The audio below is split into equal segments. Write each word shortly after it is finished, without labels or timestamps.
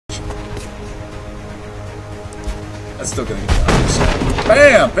That's still gonna get me.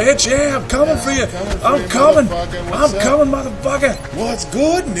 Bam, bitch! Yeah, I'm coming for you. I'm coming. I'm coming, motherfucker. What's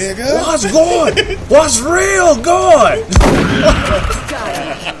good, nigga? What's good? What's real good?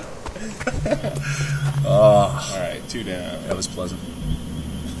 All right, 2 down. That was pleasant.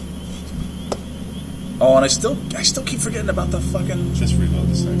 Oh, and I still keep forgetting about the fucking Just reload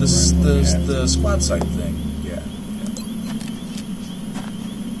the the squad site thing. Yeah.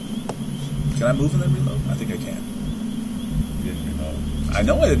 Can I move and then reload? I think I can. You didn't reload. I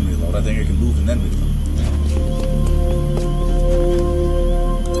know I didn't reload. I think I can move and then reload.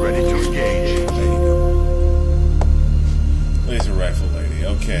 Ready to engage. There you go. Laser rifle lady.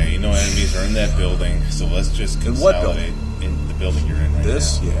 Okay, you know enemies are in that building, so let's just In what consolidate in the building you're in right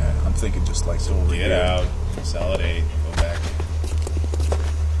This? now. Yeah. I'm thinking just like so over Get here. out, consolidate, go back.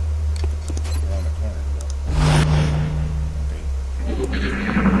 Around the corner.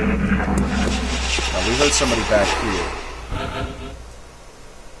 Now, we heard somebody back here.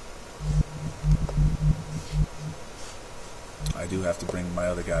 I do have to bring my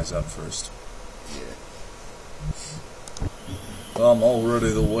other guys up first. I'm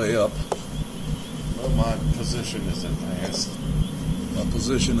already the way up. Well, my position is advanced. My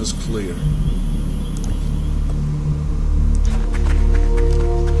position is clear.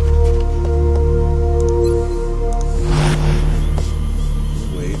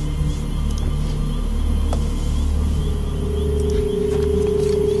 Wait.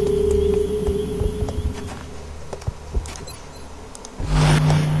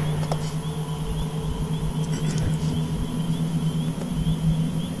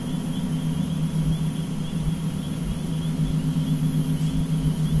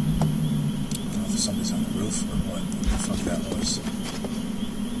 Somebody's on the roof or what? What the fuck that was?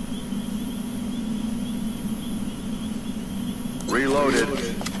 Reloaded.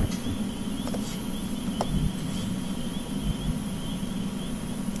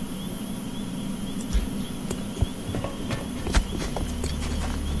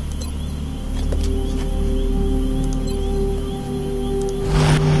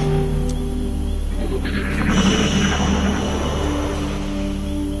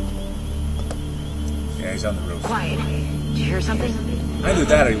 Yeah, he's on the roof. Quiet. Did you hear something? Either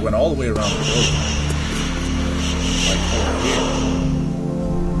that or he went all the way around the building. Like over here.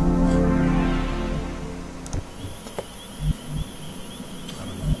 I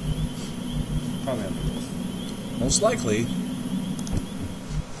don't know. Probably on the roof. Most likely.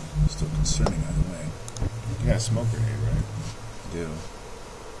 Still concerning either way. You got a smoke grenade, right? I do.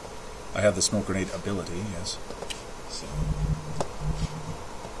 I have the smoke grenade ability, yes. So.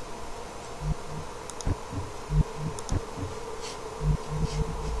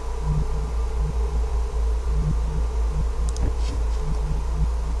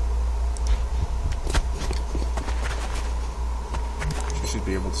 Should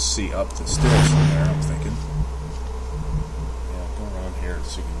be able to see up the stairs from there, I'm thinking. Yeah, go around here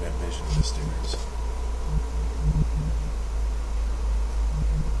so you can have vision of the stairs.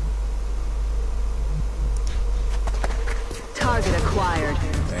 Target acquired.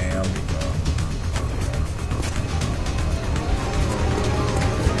 Damn.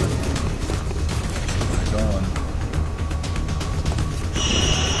 Where are going?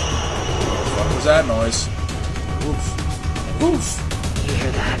 What was that noise? Oof. Oof. You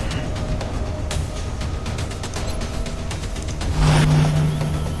hear that?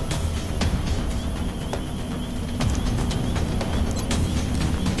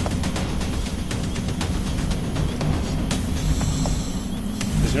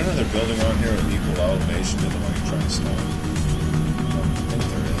 Is there another building on here of equal elevation to the one you're trying to snow? I don't think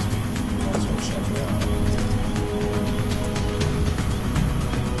there is. We might as well check it out.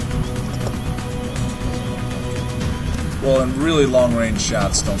 Well, and really long-range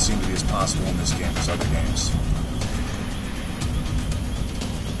shots don't seem to be as possible in this game as other games.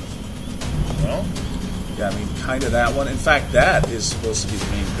 Well, Yeah, I mean, kind of that one. In fact, that is supposed to be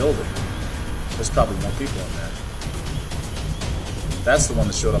the main building. There's probably more people in there. That's the one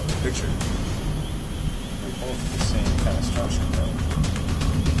that showed up in the picture. they're both the same kind of structure, though.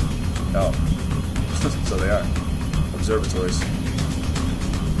 Oh. So they are. Observatories.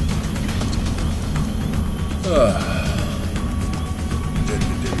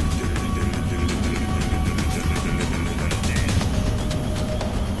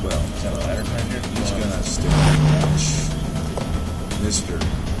 Well, Is that a ladder right here? he's gonna stay and watch Mr.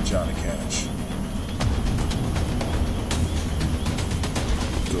 Johnny Cash.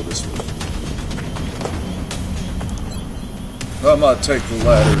 Go this way. I'm gonna take the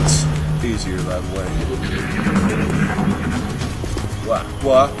ladder. It's easier that way. What?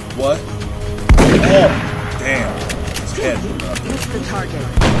 What? What? Oh, damn. his head. Hits the target.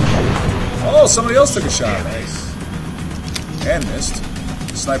 Oh, somebody else took a shot. Nice. And missed.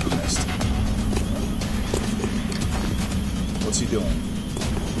 Sniper missed. What's he doing?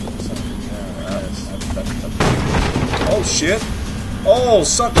 Oh, shit. Oh,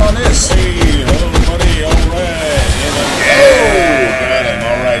 suck on this. Hey, hello, buddy. All right. Got him.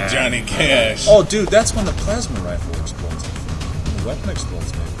 All right, Johnny Cash. Oh, dude, that's when the plasma rifle explodes. The weapon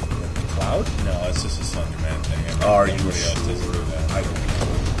explodes, maybe. The cloud? No, it's just a Slender Man thing. Are you Everybody else doesn't do that. I don't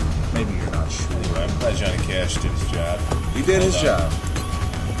know. Maybe you're not sure. Anyway, I'm glad Johnny Cash did his job. He did his Well done. job.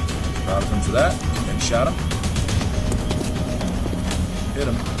 Proud of him for that. Then shot him. Hit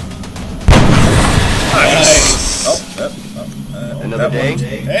him. Nice. Oh, Another that one.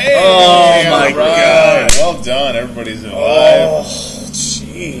 day? Hey! Oh, my all right. God. Well done. Everybody's alive. Oh,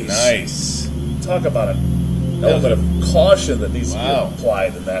 jeez. Nice. Talk about an element of caution that needs to Wow. be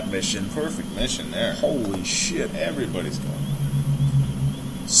applied in that mission. Perfect mission there. Holy shit. Everybody's going.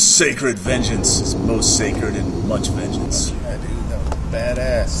 Sacred vengeance is most sacred in much vengeance. Yeah, dude, that was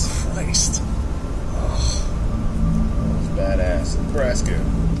badass. Christ. That was badass. Nebraska.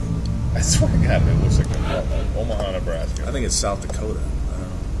 I swear to God, it looks like Omaha, Nebraska. I think it's South Dakota. I don't know.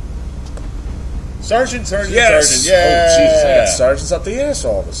 Sergeant, Sergeant, Yes! Sergeant. Yeah. Oh, jeez. I got sergeants up the ass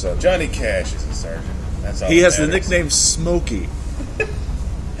all of a sudden. Johnny Cash is a sergeant. That's all He that has the matters. nickname Smokey.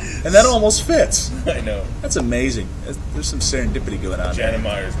 And that almost fits. I know. That's amazing. There's some serendipity going on Jana there.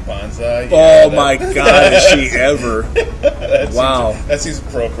 Myers Bonsai. Oh my God, is she ever? Wow. That seems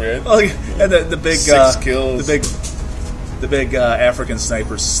appropriate. Oh, and the big 6 kills. the big African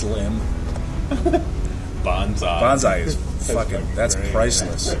sniper Slim. Bonsai. Bonsai is fucking. That's great.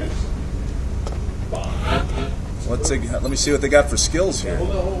 priceless. Let me see what they got for skills here.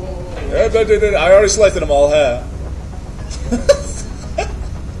 I already selected them all. Huh?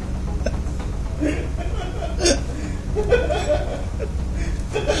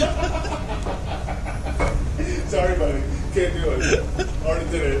 Sorry, buddy. Can't do it. Already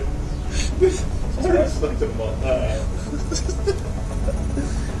did it. Already selected them all.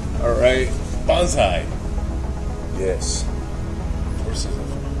 All right. Bonsai. Yes. Forces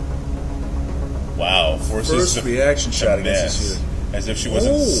of... Wow. Forces First of reaction shot against finesse. this unit. As if she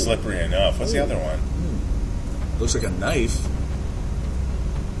wasn't Ooh. slippery enough. What's the other one? Looks like a knife.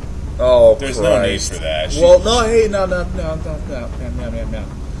 Oh, There's Christ. no need for that. Well, no, hey, no.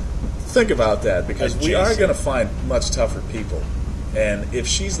 Think about that, because we are Adjacent. going to find much tougher people. And if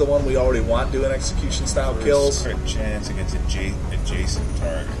she's the one we already want doing execution-style kills, Crit chance against adjacent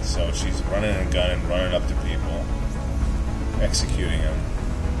targets. So she's running and gunning, running up to people, executing them.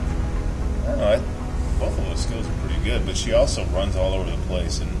 I don't know. Both of those skills are pretty good, but she also runs all over the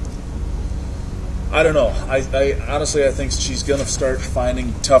place. And I don't know. I honestly, I think she's going to start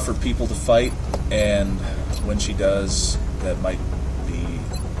finding tougher people to fight, and when she does, that might be big.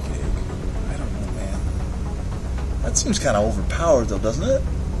 I don't know, man. That seems kind of overpowered, though, doesn't it?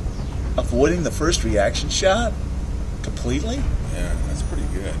 Avoiding the first reaction shot completely? yeah, that's pretty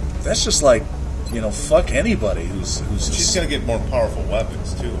good. That's just like, fuck anybody who's She's just... going to get more powerful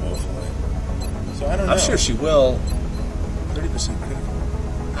weapons too, hopefully. So I don't know. I'm sure she will. 30% critical.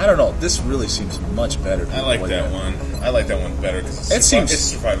 I don't know. This really seems much better. I like that one. I like that one better because It seems-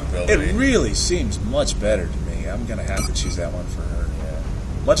 it's survivability. It really seems much better to me. I'm going to have to choose that one for her.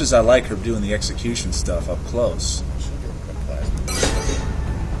 Much as I like her doing the execution stuff up close. She'll get a plasma.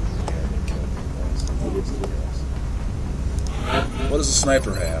 What does a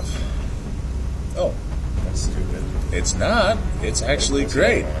sniper have? Oh, That's stupid. it's not. It's actually What's the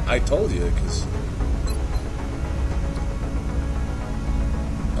great. other one? I told you, because...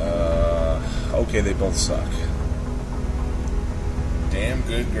 okay, they both suck. Damn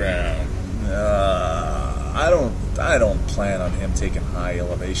good ground. I don't plan on him taking high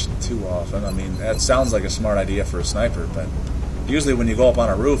elevation too often. I mean, that sounds like a smart idea for a sniper, but usually when you go up on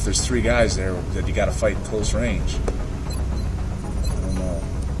a roof, there's 3 guys there that you got to fight in close range. I don't know,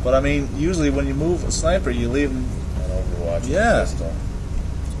 but I mean, usually when you move a sniper, you leave them. On Overwatch. Yeah. Pistol.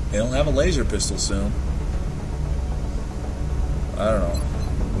 They'll have a laser pistol soon. I don't know.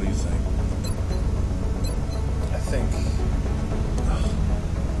 What do you think? I think.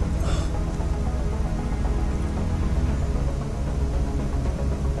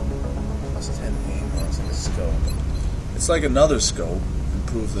 Plus 10 aim on a scope. It's like another scope.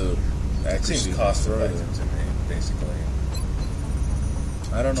 Improve the It accuracy. seems cost effective to me, basically.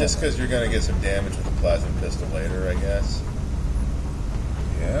 I don't know. Just because you're going to get some damage with a plasma pistol later, I guess.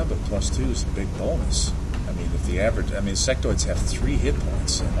 Yeah, but +2 is a big bonus. I mean, if the average... I mean, sectoids have 3 hit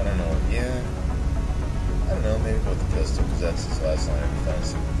points. And I don't know. Yeah. I don't know. Maybe go with the pistol because that's his last line of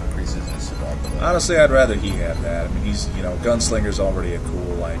defense. It increases his survivability. Honestly, I'd rather he had that. I mean, he's, gunslinger's already a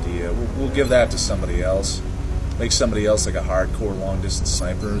cool idea. We'll give that to somebody else. Make somebody else like a hardcore long-distance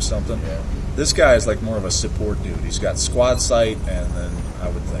sniper or something. Yeah. This guy is like more of a support dude. He's got squad sight, and then I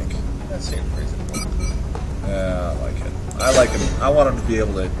would think. That seems reasonable. Yeah, I like it. I like him. I want him to be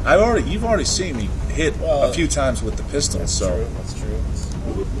able to. You've already seen me hit a few times with the pistol. That's so true. That's true.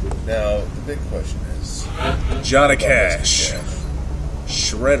 Now the big question is Johnny Cash,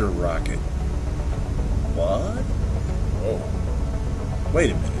 shredder rocket. What? Whoa.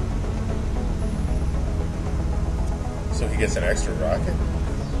 Wait a minute. So he gets an extra rocket?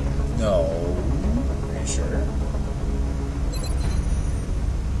 No. Are you sure?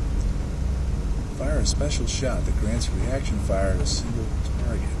 Fire a special shot that grants reaction fire at a single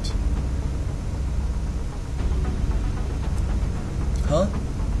target. Huh? I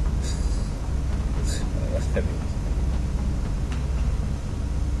don't know what that means.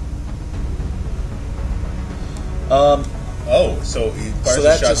 So he fires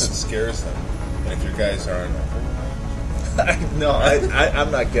a shot that scares them. And if your guys aren't No,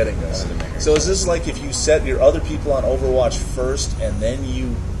 I'm not getting this. So is this like if you set your other people on Overwatch first and then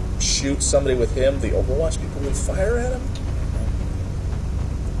you shoot somebody with him, the Overwatch people will fire at him?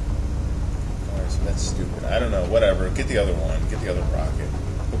 That's stupid. I don't know. Whatever. Get the other one. Get the other rocket.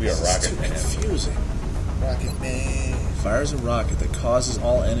 He'll be a rocket man. Confusing. Rocket man. Fires a rocket that causes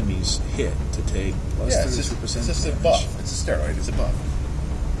all enemies hit to take plus 32% it's just a damage. buff. It's a steroid. It's a buff.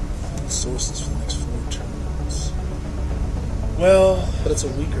 All sources for the next 4 turns. Well, but it's a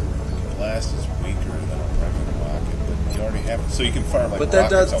weaker rocket. Blast is weaker than a regular rocket, but you already have it. So you can fire like but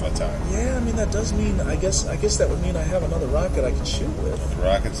rockets all the time. Yeah, I mean that does mean. I guess that would mean I have another rocket I can shoot with. The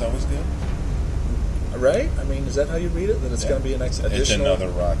rocket's always good. Right? I mean, is that how you read it? That it's going to be an additional... It's another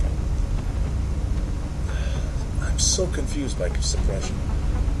rocket. I'm so confused by suppression.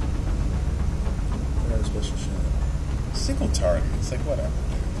 Special shot. Single target. It's like, whatever,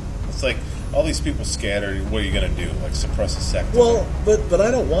 dude. It's like, all these people scattered, what are you going to do? Like, suppress a sector? Well, but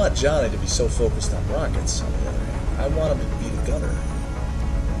I don't want Johnny to be so focused on rockets, on the other hand. I want him to be the gunner.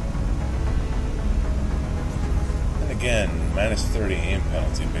 And again, minus 30 aim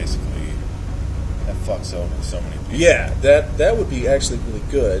penalty, basically. That fucks over so many people. Yeah, that would be actually really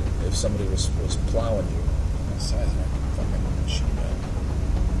good if somebody was plowing you. What size of a fucking machine gun?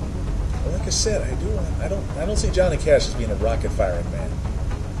 Well, like I said, I don't see Johnny Cash as being a rocket firing man.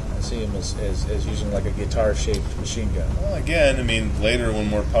 I see him as using like a guitar shaped machine gun. Well, again, I mean, later when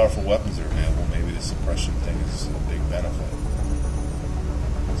more powerful weapons are available, maybe the suppression thing is a big benefit.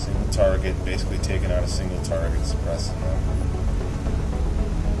 Single target, basically taking out a single target, suppressing them.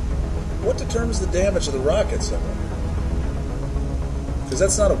 What determines the damage of the rockets, I wonder? Because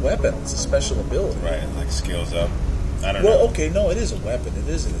that's not a weapon; it's a special ability. Right, like scales up. I don't know. Well, okay, no, it is a weapon. It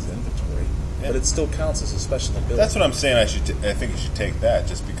is in his inventory, but it still counts as a special ability. That's what I'm saying. I think you should take that,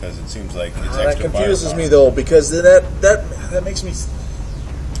 just because it seems like it's extra. That confuses me though, because that makes me.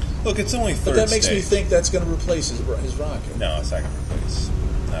 Look, it's only third. But that makes me think that's going to replace his rocket. No, it's not going to replace.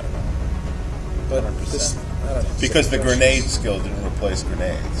 I don't know. But 100%. I don't know. Because the grenade skill didn't replace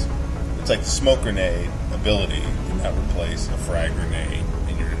grenades. It's like the smoke grenade ability did not replace a frag grenade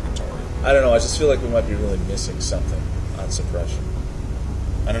in your inventory. I don't know. I just feel like we might be really missing something on suppression.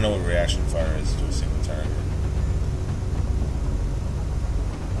 I don't know what reaction fire is to a single target.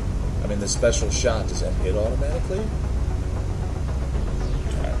 I mean, the special shot, does that hit automatically?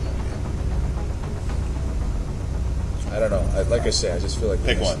 I don't know. Like I say, I just feel like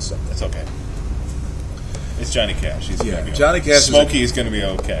pick one. Something. It's okay. It's Johnny Cash. He's going to be Johnny okay. Cash. Smokey is going to be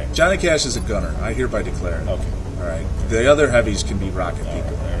okay. Johnny Cash is a gunner. I hereby declare it. Okay. All right. The other heavies can be rocket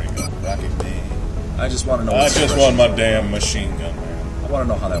people. There we go. Rocket man. I just want to know. I just want my damn machine gun, man. I want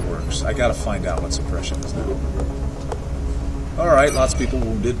to know how that works. I got to find out what suppression is now. All right. Lots of people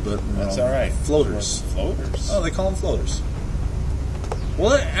wounded, but that's all right. Floaters. Floaters. Oh, they call them floaters.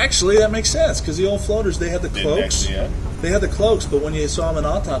 Well, actually, that makes sense because the old floaters, they had the cloaks. Actually, yeah. They had the cloaks, but when you saw them in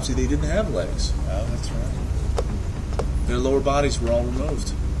autopsy, they didn't have legs. Oh, that's right. Their lower bodies were all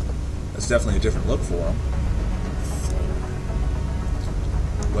removed. That's definitely a different look for them.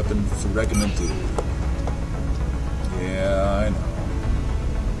 Weapon for regimented. Yeah, I know.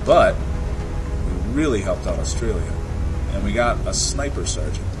 But we really helped out Australia, and we got a sniper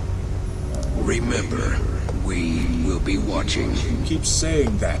sergeant. Remember, we will be watching. Keep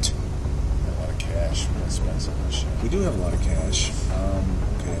saying that. A lot of cash. Real expensive and shit. We do have a lot of cash.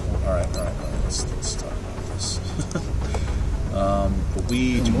 Okay. All right. Let's talk about this. But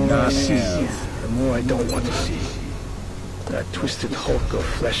we do not have. The more I don't want to see. That twisted hulk of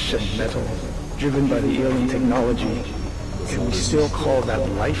flesh and metal, driven by the alien technology. Can we still call that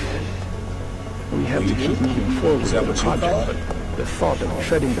life? We have to keep moving forward Is that with the what you call project, it? but the thought of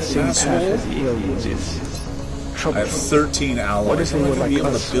treading the same path Asshole. as the aliens is I have troublesome. 13 alloys. What if I'm they not were going to be like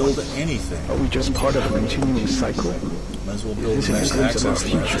able us? to build anything. Are we just part of a continuing cycle? Might as well Is build this the a next glimpse of our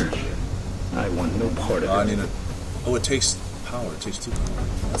access ledge. future? I want no part of I it. need a... Oh, it takes power. It takes 2 power.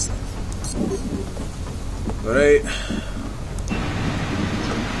 That's nice. Alright.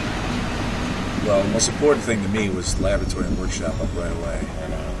 Well, the most important thing to me was laboratory and workshop up right away. I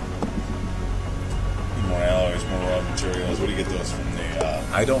know. More alloys, more raw materials. Where do you get those from? The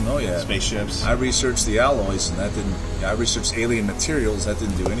I don't know yet. spaceships? I researched the alloys and that didn't... I researched alien materials. That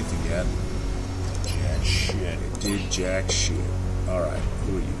didn't do anything yet. Jack shit. It did jack shit. Alright,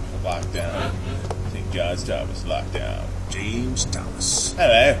 who are you? Lockdown. I think God's job is lockdown. James Thomas.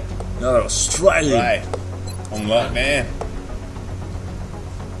 Hello. Another Australian. Right. On lockdown.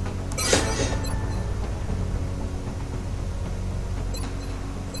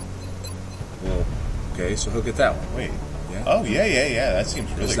 Well, okay, so he'll get that one. Wait. Yeah. Oh, yeah. That seems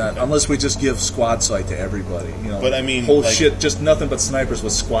really It's not, good. unless we just give squad sight to everybody, you know. But I mean, whole like- shit, just nothing but snipers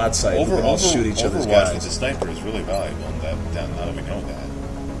with squad sight. We can all shoot each other's Overwatch with guys. the sniper is really valuable. Now that we know that.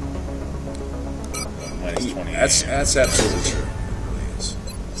 Minus 20. That's absolutely true. It really is.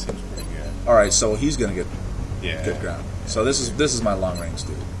 That seems pretty good. All right, so he's gonna get Yeah. good ground. So this is my long range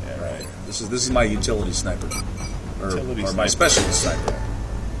dude. Yeah, right. This is my utility sniper, or Utility my sniper. specialist sniper.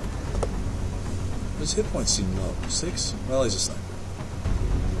 His hit points seem low. 6? Well, he's a sniper.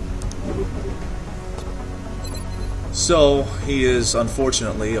 So, he is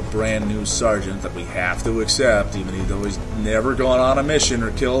unfortunately a brand new sergeant that we have to accept, even though he's never gone on a mission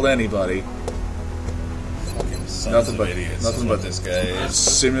or killed anybody. Fucking sons Nothing of but- idiots. nothing is but- what this guy is.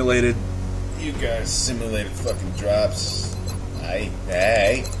 Simulated. You guys simulated fucking drops. Hey.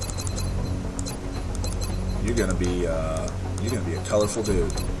 You're gonna be a colorful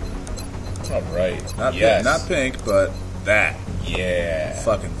dude. All right. Not yes. not pink, but that Yeah.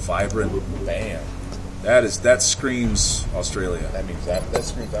 fucking vibrant. Bam. That screams Australia. That means that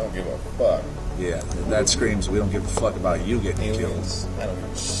screams I don't give a fuck. Yeah, that screams we don't give a fuck about you getting killed. Aliens. I don't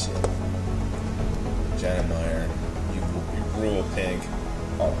give a shit. Jenna Meyer. You rule pink.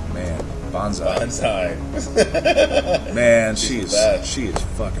 Oh man, Bonsai. Bonsai. Man, She's she the is best.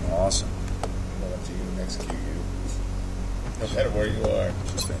 fucking awesome. I'll have to execute you. No matter where you are.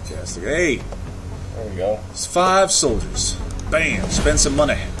 She's fantastic. Hey, There we go. it's 5 soldiers. Bam, spend some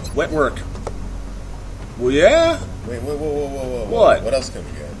money. Wet work. Well, yeah, Wait, whoa. What? What else can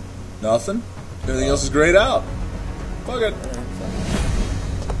we get? nothing. Everything else is grayed out. Fuck it.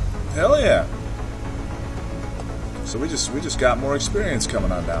 Hell yeah. So we just got more experience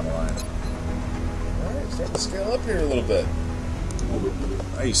coming on down the line. Alright, starting to scale up here a little bit.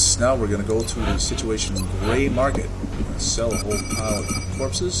 Nice. Now we're gonna go to the situation gray market. We're gonna sell a whole pile of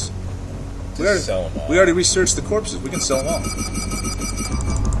corpses. Just sell them all. We already researched the corpses. We can sell them all.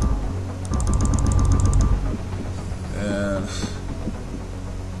 And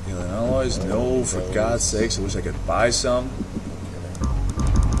alien alloys? No, for God's sakes! I wish I could buy some.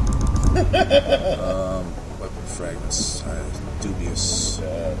 Weapon fragments. Dubious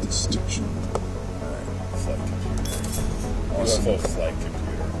distinction. Flight computer. Awesome. UFO flight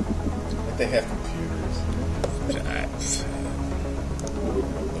computer. Like they have computers.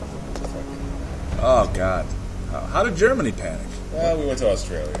 Oh God! How did Germany panic? Well, we went to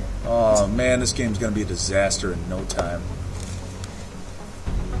Australia. Oh man, this game's gonna be a disaster in no time.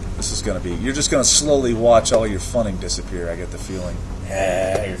 This is gonna be. You're just gonna slowly watch all your funding disappear. I get the feeling.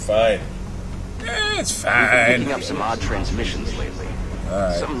 Ah, you're fine. It's We've been fine. picking up some odd transmissions lately.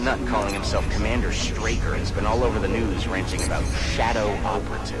 Alright. Some nut calling himself Commander Straker has been all over the news ranting about shadow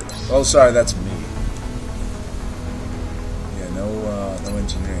operatives. Oh, sorry, that's me. Yeah, no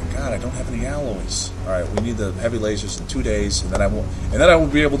engineering. God, I don't have any alloys. All right, we need the heavy lasers in 2 days, and then I will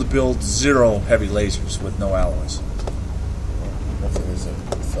be able to build 0 heavy lasers with no alloys. Hopefully there's a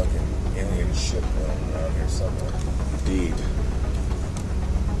fucking alien ship running around here somewhere. Indeed.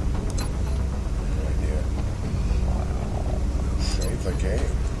 No idea. Save the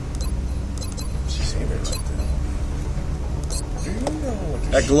game. Save it. Do you know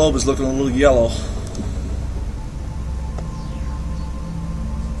what That globe is looking a little yellow.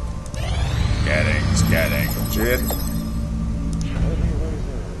 Getting. Jid.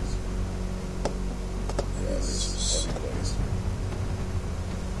 Yes.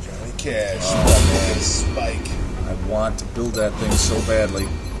 Johnny Cash. Fucking Spike. I want to build that thing so badly,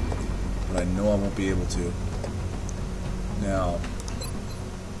 but I know I won't be able to. Now,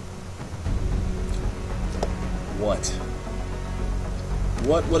 what?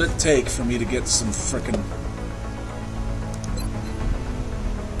 What would it take for me to get some frickin'...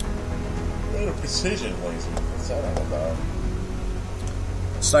 need a precision laser. What's that all about?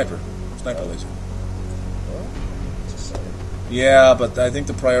 Sniper laser. Well, just saying. Yeah, but I think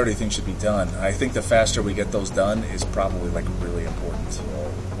the priority thing should be done. I think the faster we get those done is probably like really important.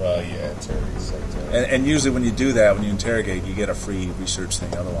 Well, yeah, interrogate sector. And usually when you do that, when you interrogate, you get a free research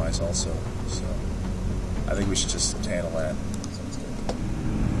thing otherwise also. So I think we should just handle that. Sounds good.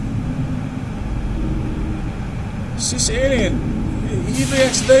 It's this alien. He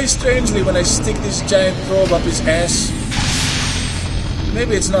reacts very strangely when I stick this giant probe up his ass.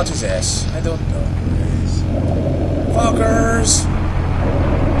 Maybe it's not his ass. I don't know. Fuckers!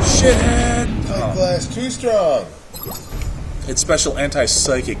 Shithead! Plate glass too strong. It's special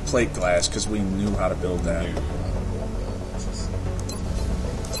anti-psychic plate glass because we knew how to build that.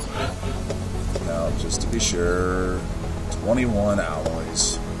 Now, just to be sure, 21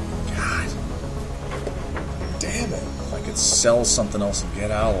 alloys. God. Damn it. If I could sell something else and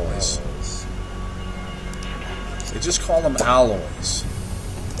get alloys. They just call them alloys.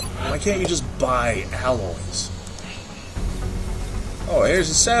 Why can't you just buy alloys? Oh, here's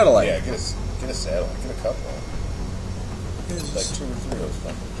a satellite. Yeah, get a satellite. Get a couple. Like 2 or 3 of those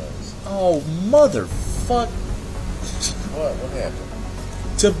fucking things. Oh, motherfuck. What? What happened?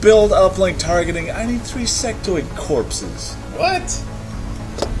 To build uplink targeting, I need 3 sectoid corpses. What?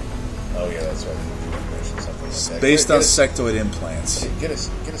 Oh, yeah, that's right. Something like that. Based on sectoid implants. Get a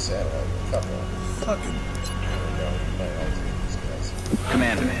satellite. A couple. Fucking.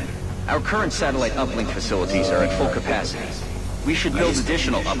 Commander, our current satellite uplink facilities are at full capacity. We should build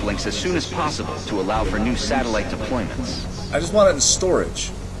additional uplinks as soon as possible to allow for new satellite deployments. I just want it in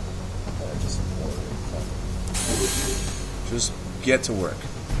storage. Just get to work.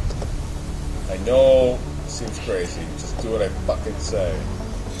 I know it seems crazy. Just do what I fucking say.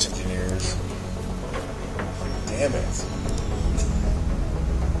 Engineers. Damn it.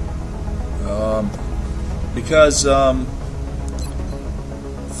 Because,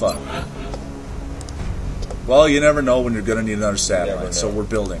 fuck. Well, you never know when you're going to need another satellite, so we're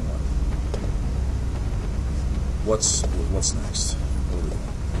building one. What's next?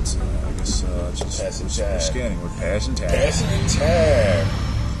 Let's, I guess just we're scanning. We're passing time. Passing time.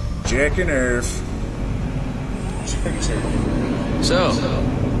 Jack and Earth. So,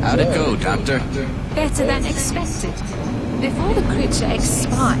 how'd it go, Doctor? Better than expected. Before the creature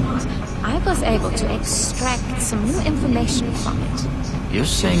expired, I was able to extract some new information from it. You're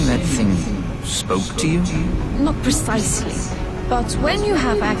saying that thing spoke to you? Not precisely, but when you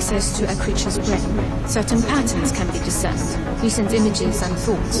have access to a creature's brain, certain patterns can be discerned, recent images and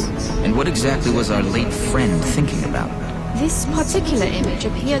thoughts. And what exactly was our late friend thinking about? This particular image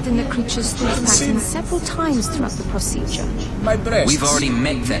appeared in the creature's thought pattern several times throughout the procedure. My breasts. We've already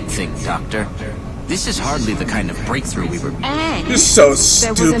met that thing, Doctor. This is hardly the kind of breakthrough we were... And You're so there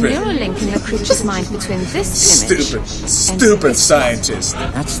stupid. was a neural link in the creature's mind between this image Stupid and scientist.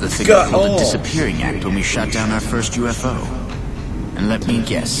 That's the thing God, I called oh. the disappearing act when we shot down our first UFO. And let me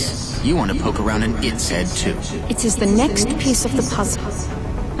guess, you want to poke around in its head too. It is the next piece of the puzzle.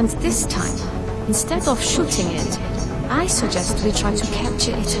 And this time, instead of shooting it, I suggest we try to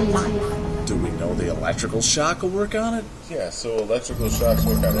capture it alive. Do we know the electrical shock will work on it? Yeah, so electrical shocks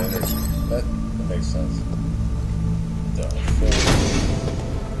work on energy. That makes sense.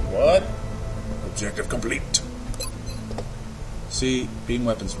 What? Objective complete. See, beam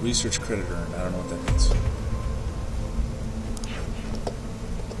weapons, research credit earned. I don't know what that means.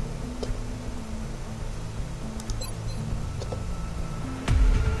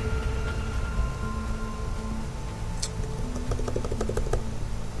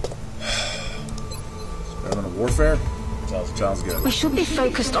 Experimental warfare? Sounds good. We should be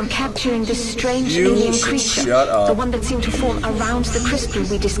focused on capturing this strange You alien should creature. shut up. The one that seemed to form around the crystal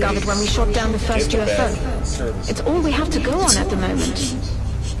we discovered when we shot down the first UFO. It's all we have to go on at the moment.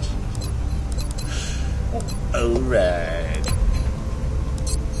 Alright.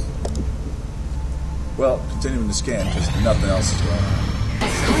 Well, continuing to scan because nothing else is going on.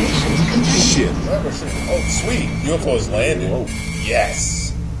 Shit. Oh, sweet. UFO's landed. Whoa. Yes.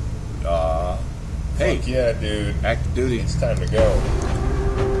 Hey. Fuck yeah, dude. Active duty. It's time to go.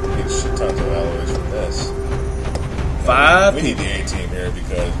 Get shit tons of alloys from this. 5 We need the A-team here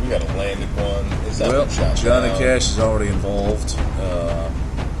because we got a landed one. It's not Well, been shot Johnny down. Cash is already involved.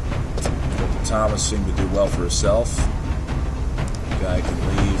 Corporal Thomas seemed to do well for herself. Guy can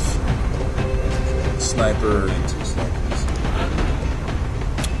leave. Sniper. Two snipers.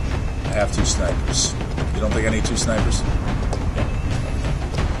 I have 2 snipers. You don't think I need 2 snipers?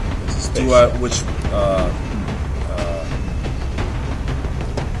 Do which?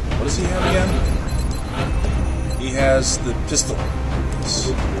 What does he have again? He has the pistol.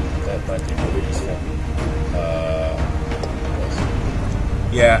 That That might be really useful.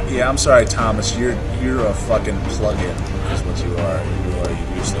 Yeah, I'm sorry, Thomas. You're a fucking plug-in, is what you are. You are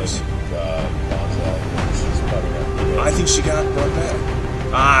useless. I think she got brought back.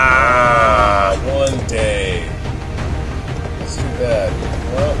 One day. Let's do that.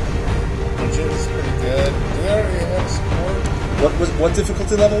 Well, Legion's pretty good. Do they already have support? What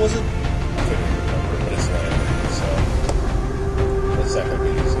difficulty level was it? I couldn't remember, but it's random, so that's not gonna be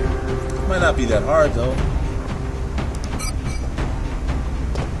easy. It might not be that hard though.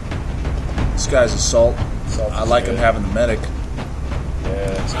 This guy's assault. I like him having the medic.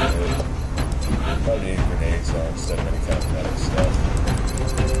 Yeah, that's good. Probably need grenades though instead of any kind of medic stuff.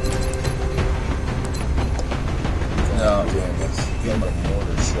 No. Damn, let's give him a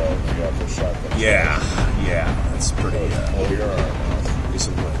mortar shell. You got the shotgun. Yeah, that's pretty. Pull your arm off.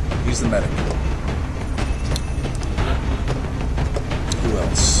 He's the medic. Who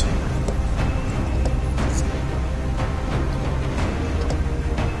else?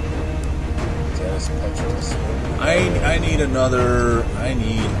 I need another. Hold on.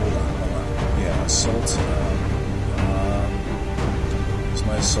 Yeah, assault. Who's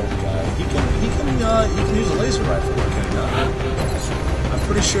my assault guy? He can use a laser rifle, can he not? I'm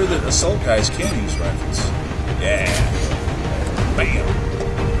pretty sure that assault guys can use rifles. Yeah. Bam.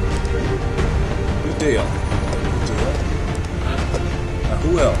 Good deal. Now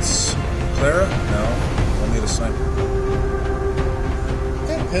who else? Clara? No. Only the sniper.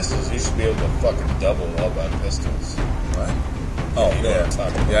 Pistols, you should be able to fucking double up on pistols. What? Oh, you know what I'm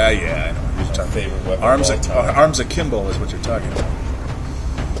talking about. Yeah, I know. You're talking favorite weapon. Arms akimbo is what you're talking about.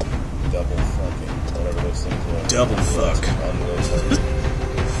 Double fucking whatever those things are. Double fuck.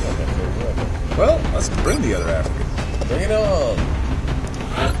 Well, let's bring the other African. Bring it on.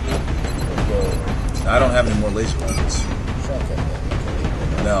 I don't have any more laser weapons.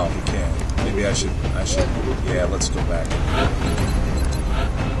 Shotgun. No, you can't. Maybe I should. Yeah, let's go back.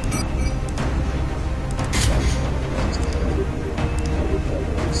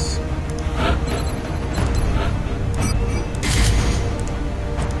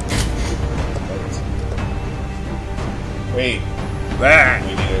 Wait. Back.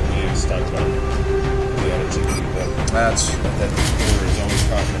 We need to start talking. The energy people. That's that Porter is always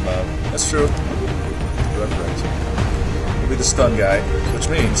talking about. That's true. You're right. He'll be the stun guy, which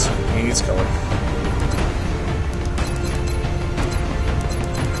means he needs color.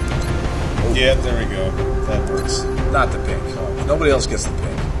 Yeah, there we go. That works. Not the pink. Nobody else gets the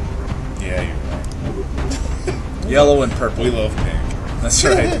pink. Yeah, you're right. Yellow and purple. We love pink. That's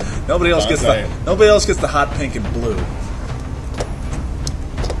right. Nobody else gets the hot pink and blue.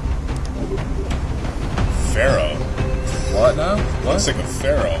 Pharaoh. What now? What? Looks like a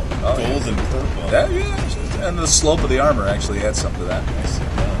pharaoh. Oh, gold and purple. Yeah. And the slope of the armor actually adds something to that. I see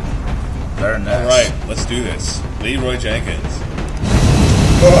that. Very nice. All right, let's do this. Leroy Jenkins.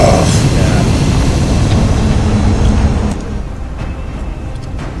 Oh, yeah.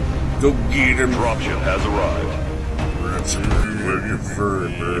 Go get him. Dropship has arrived.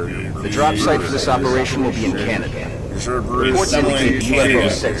 The drop site for this operation will be in Canada. Reports indicate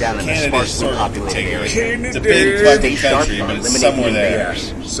UFOs set down in a sparsely populated area. It's a big fucking Stay sharp country, on but it's eliminating somewhere there.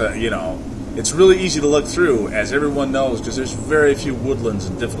 invaders. So, it's really easy to look through, as everyone knows, because there's very few woodlands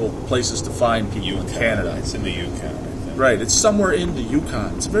and difficult places to find people in Canada. It's in the Yukon, I think. Right, it's somewhere in the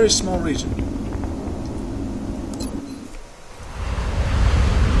Yukon. It's a very small region.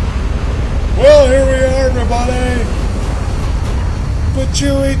 Well, here we are, everybody. But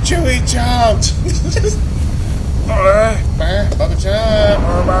chewy chopped. Baba Chop.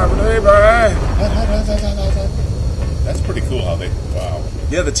 That's pretty cool how they. Wow.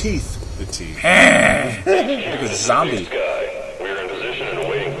 Yeah, the teeth. The teeth. Like a zombie. We're in position and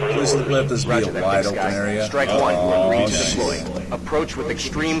awaiting further Please let this be a Roger that, wide Big open Sky. area. Strike one. Green to shit. deploy. Approach with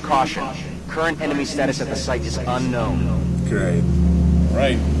extreme caution. Current enemy status at the site is unknown. Great.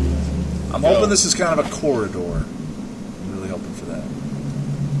 Right. I'm hoping this is kind of a corridor. I'm really hoping for that.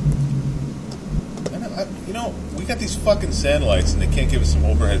 We got these fucking satellites and they can't give us some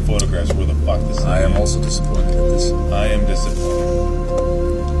overhead photographs of where the fuck this is. I am also disappointed at this. I am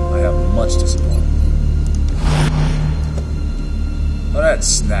disappointed. I have much disappointment. Look at that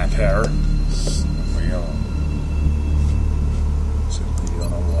snap hair. Simply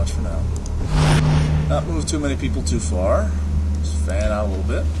on Overwatch for now. Not move too many people too far. Just fan out a little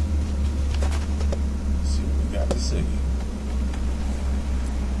bit. Let's see what we got to see.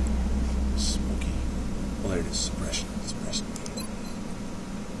 Smoky. Well, there it is. Suppression.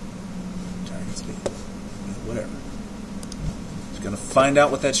 Target speed. Whatever. Just gonna find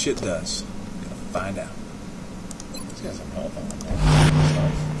out what that shit does. Gonna find out. This guy's some health on him.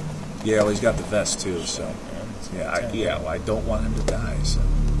 Yeah, well, he's got the vest too, so well, I don't want him to die. So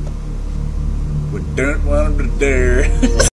we don't want him to dare.